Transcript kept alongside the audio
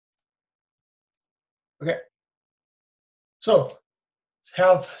Okay, so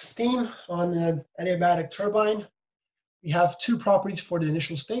have steam on an adiabatic turbine. We have two properties for the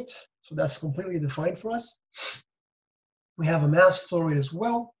initial state, so that's completely defined for us. We have a mass flow rate as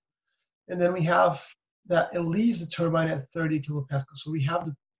well, and then we have that it leaves the turbine at 30 kilopascals. So we have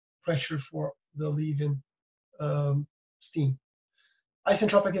the pressure for the leaving steam.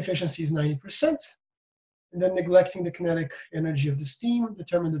 Isentropic efficiency is 90%, and then neglecting the kinetic energy of the steam,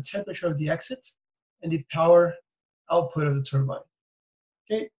 determine the temperature of the exit and the power output of the turbine.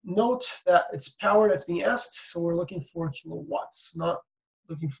 Okay, note that it's power that's being asked, so we're looking for kilowatts, not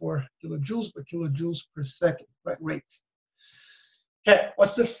looking for kilojoules, but kilojoules per second, right, rate. Okay,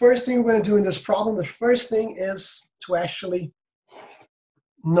 what's the first thing we're going to do in this problem? The first thing is to actually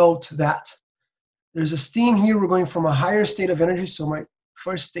note that there's a steam here. We're going from a higher state of energy, so my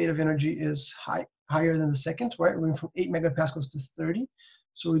first state of energy is higher than the second, right? We're going from 8 megapascals to 30.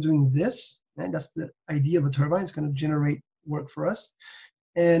 So we're doing this, right? That's the idea of a turbine. It's going to generate work for us.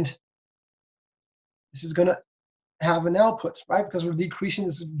 And this is going to have an output, right? Because we're decreasing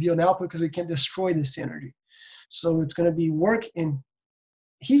this via an output because we can't destroy this energy. So it's going to be work in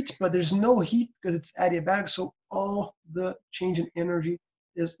heat, but there's no heat because it's adiabatic. So all the change in energy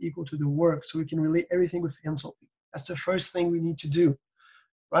is equal to the work. So we can relate everything with enthalpy. That's the first thing we need to do,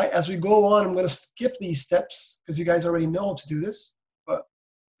 right? As we go on, I'm going to skip these steps because you guys already know how to do this, but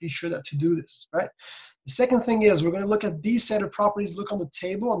be sure that to do this, right? The second thing is we're going to look at these set of properties, look on the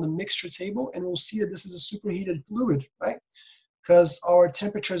table, on the mixture table, and we'll see that this is a superheated fluid, right? Because our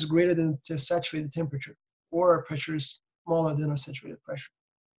temperature is greater than the saturated temperature, or our pressure is smaller than our saturated pressure.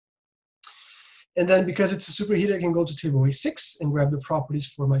 And then because it's a superheater, I can go to table A6 and grab the properties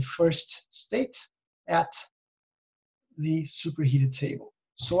for my first state at the superheated table.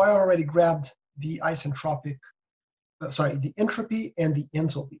 So I already grabbed the isentropic, the entropy and the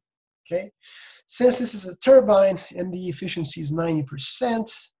enthalpy, okay? Since this is a turbine and the efficiency is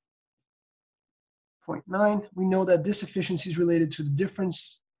 90%, 0.9, we know that this efficiency is related to the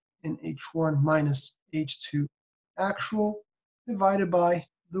difference in H1 minus H2 actual divided by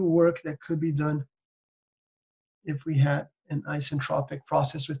the work that could be done if we had an isentropic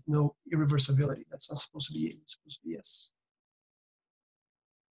process with no irreversibility. That's not supposed to be A, it's supposed to be S.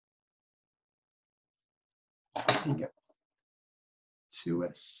 You get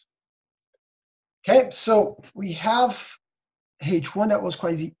 2S. Okay, so we have H1 that was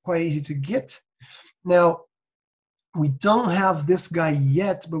quite easy to get. Now, we don't have this guy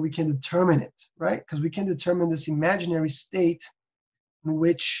yet, but we can determine it, right? Because we can determine this imaginary state in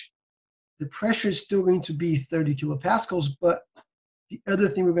which the pressure is still going to be 30 kilopascals, but the other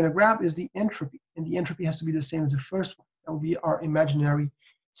thing we're going to grab is the entropy, and the entropy has to be the same as the first one. That will be our imaginary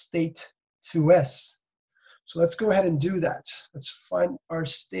state 2S. So let's go ahead and do that. Let's find our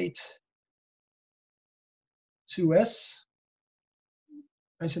state 2S,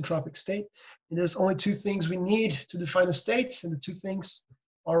 isentropic state. And there's only two things we need to define a state, and the two things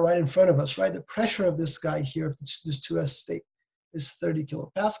are right in front of us, right? The pressure of this guy here, this 2S state, is 30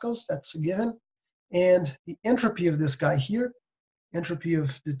 kilopascals. That's a given. And the entropy of this guy here, entropy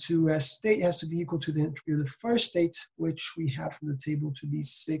of the 2S state, has to be equal to the entropy of the first state, which we have from the table to be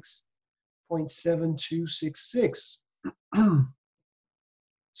 6.7266.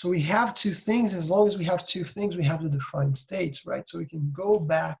 So we have two things. As long as we have two things, we have to define states, right? So we can go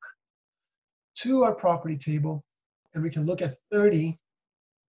back to our property table and we can look at 30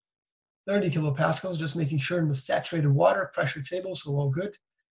 kilopascals, just making sure in the saturated water pressure table, so all good.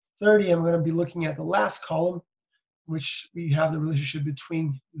 30, I'm going to be looking at the last column, which we have the relationship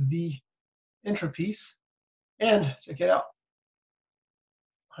between the entropies. And check it out.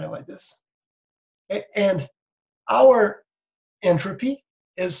 Highlight this. Okay, and our entropy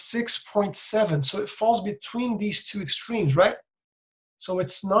is 6.7, so it falls between these two extremes, right? So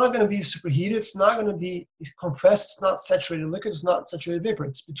it's not going to be superheated, it's not going to be compressed, it's not saturated liquid, it's not saturated vapor,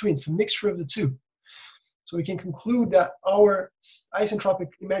 it's between, it's a mixture of the two. So we can conclude that our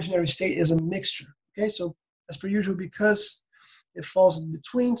isentropic imaginary state is a mixture, okay? So as per usual, because it falls in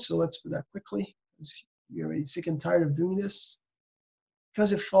between, so let's do that quickly. You're already sick and tired of doing this.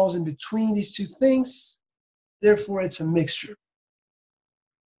 Because it falls in between these two things, therefore it's a mixture.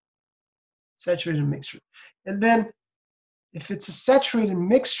 Saturated mixture. And then if it's a saturated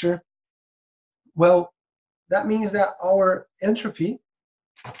mixture, well, that means that our entropy,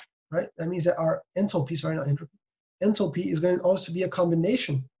 right? That means that our enthalpy, sorry, not entropy. Enthalpy is going to also be a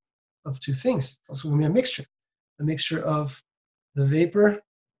combination of two things. It's also going to be a mixture of the vapor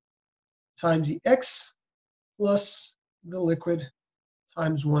times the X plus the liquid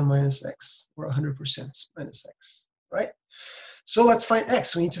times 1 minus X, or 100% minus X, right? So let's find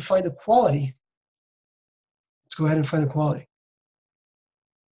X. We need to find the quality Let's go ahead and find the quality.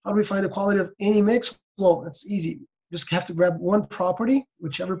 How do we find the quality of any mix? Well, that's easy. Just have to grab one property,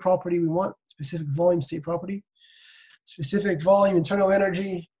 whichever property we want, specific volume, state property, specific volume, internal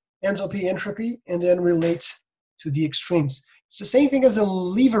energy, enthalpy, entropy, and then relate to the extremes. It's the same thing as the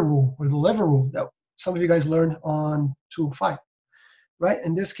lever rule, or the lever rule that some of you guys learned on 205, right?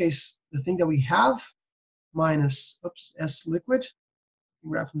 In this case, the thing that we have minus, S liquid,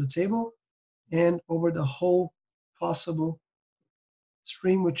 grab from the table, and over the whole possible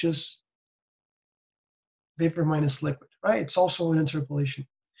stream, which is vapor minus liquid, right? It's also an interpolation.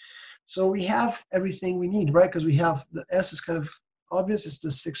 So we have everything we need, right? Because we have the S is kind of obvious. It's the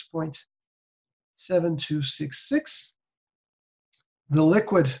 6.7266. The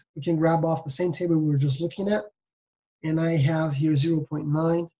liquid, we can grab off the same table we were just looking at. And I have here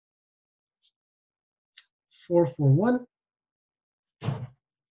 0.9441.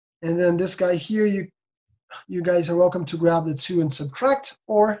 And then this guy here, you guys are welcome to grab the 2 and subtract,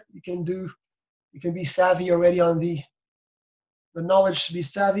 or you can be savvy already on the knowledge to be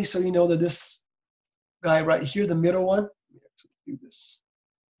savvy, so you know that this guy right here, the middle one, let me actually do this.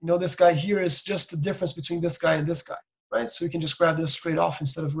 You know, this guy here is just the difference between this guy and this guy, right? So you can just grab this straight off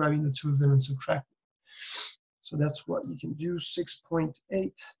instead of grabbing the 2 of them and subtract them. So that's what you can do,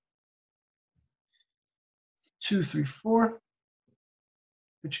 6.8234,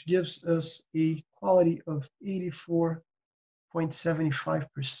 which gives us a quality of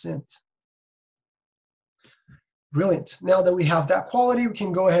 84.75%. Brilliant. Now that we have that quality, we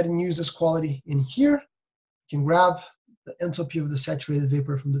can go ahead and use this quality in here. We can grab the enthalpy of the saturated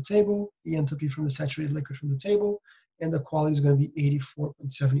vapor from the table, the enthalpy from the saturated liquid from the table, and the quality is going to be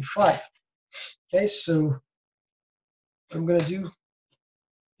 84.75. Okay, so what I'm going to do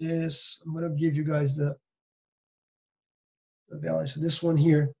is I'm going to give you guys the value. So this one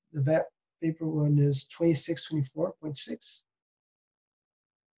here, the vapor one is 2624.6.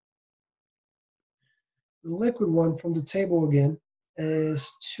 The liquid one from the table again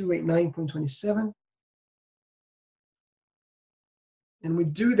is 289.27. And we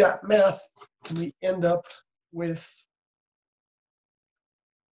do that math, and we end up with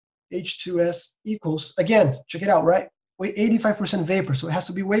H2S equals, again, check it out, right? 85% vapor, so it has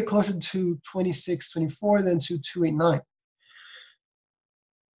to be way closer to 2624 than to 289.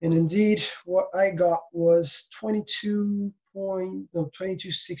 And indeed, what I got was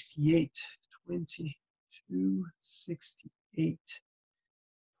 22.68.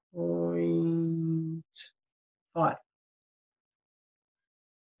 2268.5.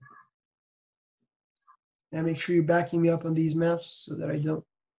 And make sure you're backing me up on these maths so that I don't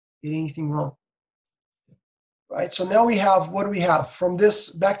get anything wrong. Right, so now we have, what do we have? From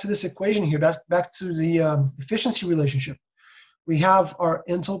this, back to this equation here, back to the efficiency relationship. We have our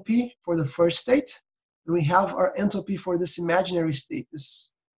enthalpy for the first state, and we have our enthalpy for this imaginary state,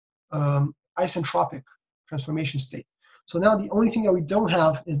 this isentropic transformation state. So now the only thing that we don't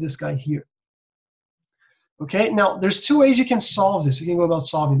have is this guy here. Okay, now there's 2 ways you can solve this. You can go about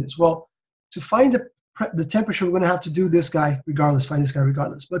solving this. Well, to find the temperature, we're going to have to do this guy regardless, find this guy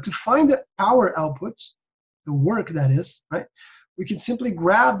regardless. But to find the power output, the work that is, right, we can simply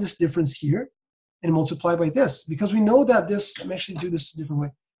grab this difference here and multiply by this, because we know that this, I'm actually do this a different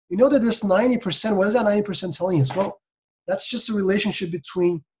way. We know that this 90%, what is that 90% telling us? Well, that's just a relationship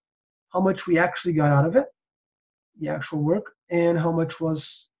between how much we actually got out of it, the actual work, and how much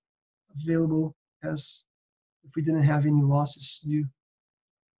was available as if we didn't have any losses to do.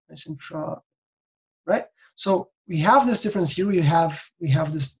 Isentropic, right? So we have this difference here. We have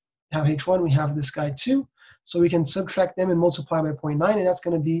H1, we have this guy too. So we can subtract them and multiply by 0.9, and that's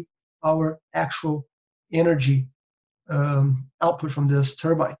going to be our actual energy output from this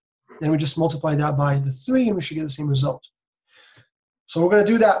turbine. Then we just multiply that by the 3, and we should get the same result. So we're going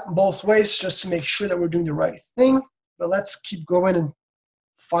to do that both ways just to make sure that we're doing the right thing. But let's keep going and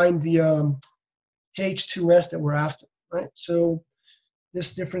find the H2S that we're after, right? So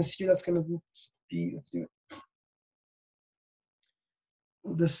this difference here, that's going to be, let's do it.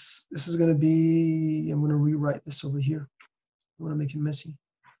 This is going to be, I'm going to rewrite this over here. I want to make it messy.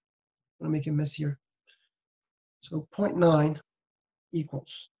 I want to make it messier. So 0.9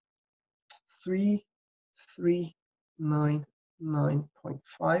 equals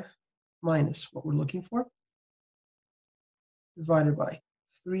 3399.5 minus what we're looking for, divided by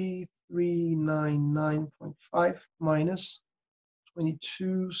 3399.5 minus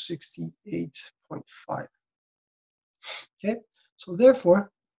 2268.5. Okay, so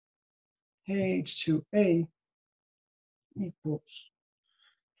therefore, H2A equals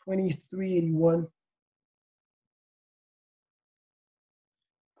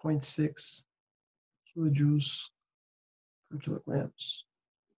 2381.6 kilojoules per kilograms.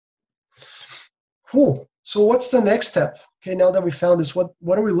 Cool. So what's the next step? Okay, now that we found this, what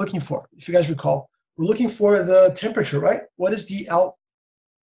are we looking for? If you guys recall, we're looking for the temperature, right? What is the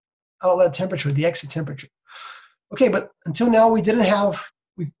outlet temperature, the exit temperature? Okay, but until now we didn't have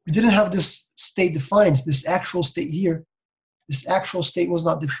this state defined, this actual state here. This actual state was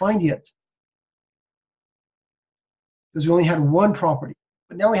not defined yet because we only had one property,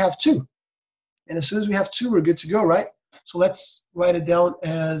 but now we have two. And as soon as we have two, we're good to go, right? So let's write it down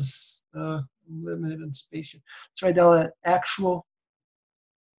as limited in space here. Let's write down an actual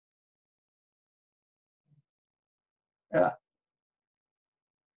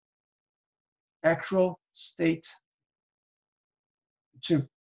state 2.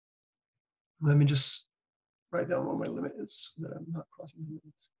 Let me just write down what my limit is so that I'm not crossing the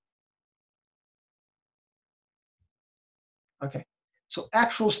limits. Okay, so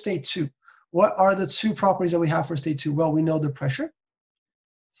actual state 2. What are the two properties that we have for state 2? Well, we know the pressure,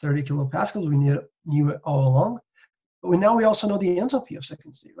 30 kilopascals. We knew it all along. But now we also know the enthalpy of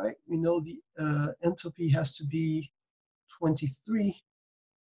second state, right? We know the enthalpy has to be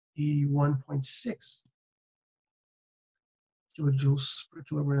 2381.6 kilojoules per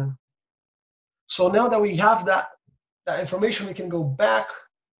kilogram. So now that we have that information, we can go back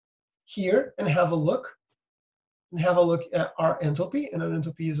here and have a look. At our enthalpy, and our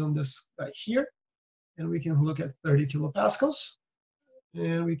enthalpy is on this guy here. And we can look at 30 kilopascals.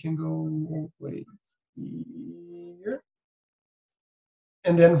 And we can go way here.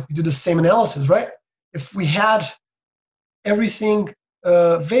 And then we do the same analysis, right? If we had everything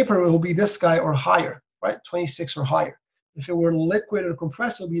vapor, it will be this guy or higher, right? 26 or higher. If it were liquid or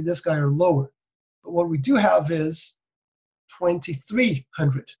compressed, it will be this guy or lower. But what we do have is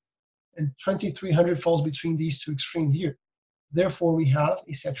 2300. And 2300 falls between these two extremes here. Therefore, we have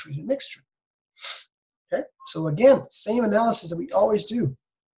a saturated mixture. Okay, so again, same analysis that we always do.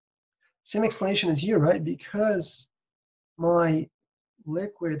 Same explanation is here, right? Because my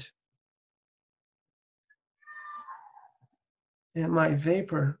liquid and my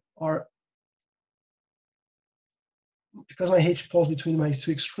vapor are, because my H falls between my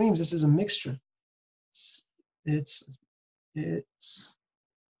two extremes, this is a mixture. It's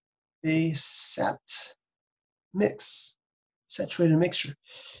a saturated mixture.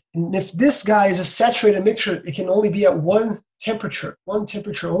 And if this guy is a saturated mixture, it can only be at one temperature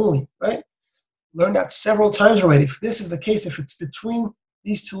only, right? Learned that several times already. If this is the case, if it's between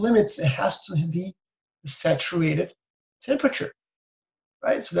these two limits, it has to be the saturated temperature,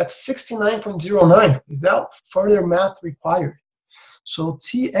 right? So that's 69.09 without further math required. So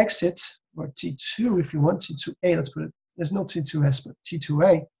T exit, or T2, if you want, T2A, let's put it, there's no T2S, but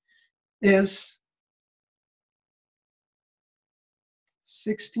T2A is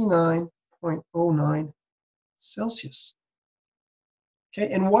 69.09 Celsius.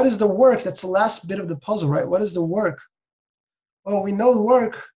 Okay, and what is the work? That's the last bit of the puzzle, right? What is the work? Well, we know the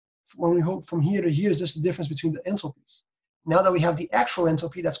work when we go from here to here is just the difference between the enthalpies. Now that we have the actual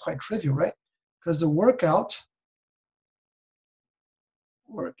enthalpy, that's quite trivial, right? Because the workout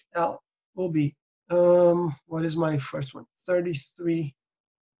will be, what is my first one?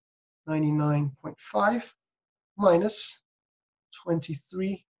 3399.5 minus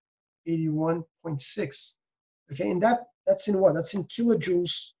 2381.6. Okay, and that's in what? That's in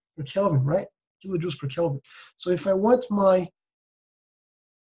kilojoules per Kelvin, right? Kilojoules per Kelvin. So if I want my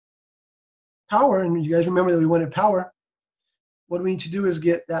power, and you guys remember that we wanted power, what we need to do is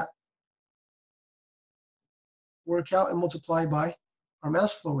get that workout and multiply by our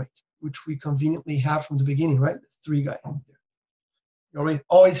mass flow rate, which we conveniently have from the beginning, right? The 3 guy. We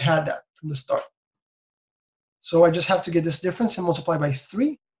always had that from the start. So I just have to get this difference and multiply by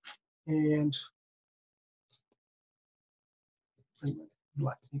 3, and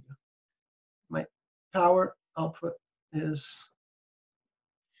my power output is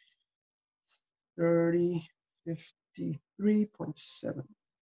 3053.7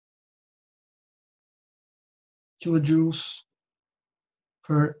 kilojoules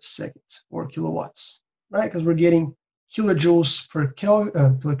per second, or kilowatts, right? Because we're getting kilojoules per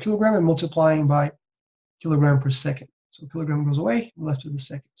kilogram and multiplying by kilogram per second. So kilogram goes away, we're left with the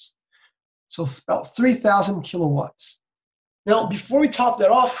seconds. So it's about 3,000 kilowatts. Now, before we top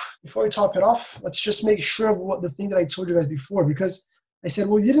it off, let's just make sure of what the thing that I told you guys before, because I said,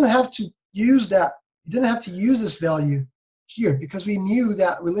 well, you didn't have to use that. You didn't have to use this value here because we knew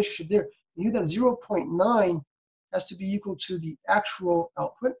that relationship there. We knew that 0.9 has to be equal to the actual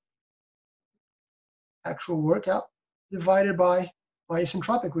output, actual workout, divided by my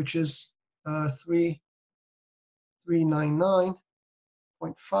isentropic, which is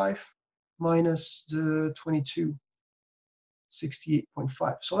 3399.5 minus the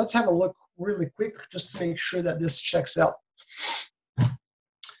 2268.5. So let's have a look really quick just to make sure that this checks out.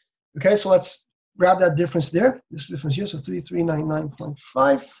 Okay, so let's grab that difference there. This difference here, so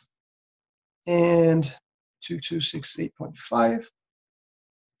 3399.5 and 2268.5.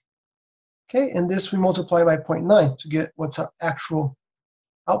 Okay, and this we multiply by 0.9 to get what's our actual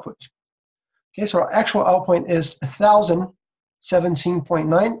output. Okay, so our actual output is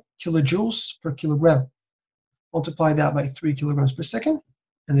 1,017.9 kilojoules per kilogram. Multiply that by 3 kilograms per second,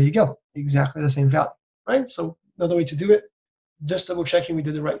 and there you go, exactly the same value, right? So another way to do it, just double checking we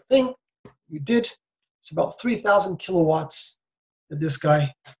did the right thing. We did. It's about 3,000 kilowatts that this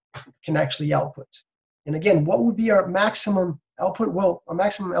guy can actually output. And again, what would be our maximum output? Well, our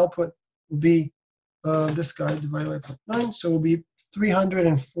maximum output will be this guy divided by 0.9, so it will be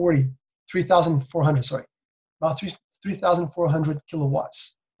 3,400, sorry, about 3,400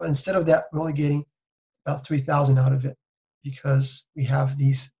 kilowatts. But instead of that, we're only getting about 3,000 out of it because we have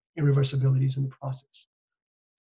these irreversibilities in the process.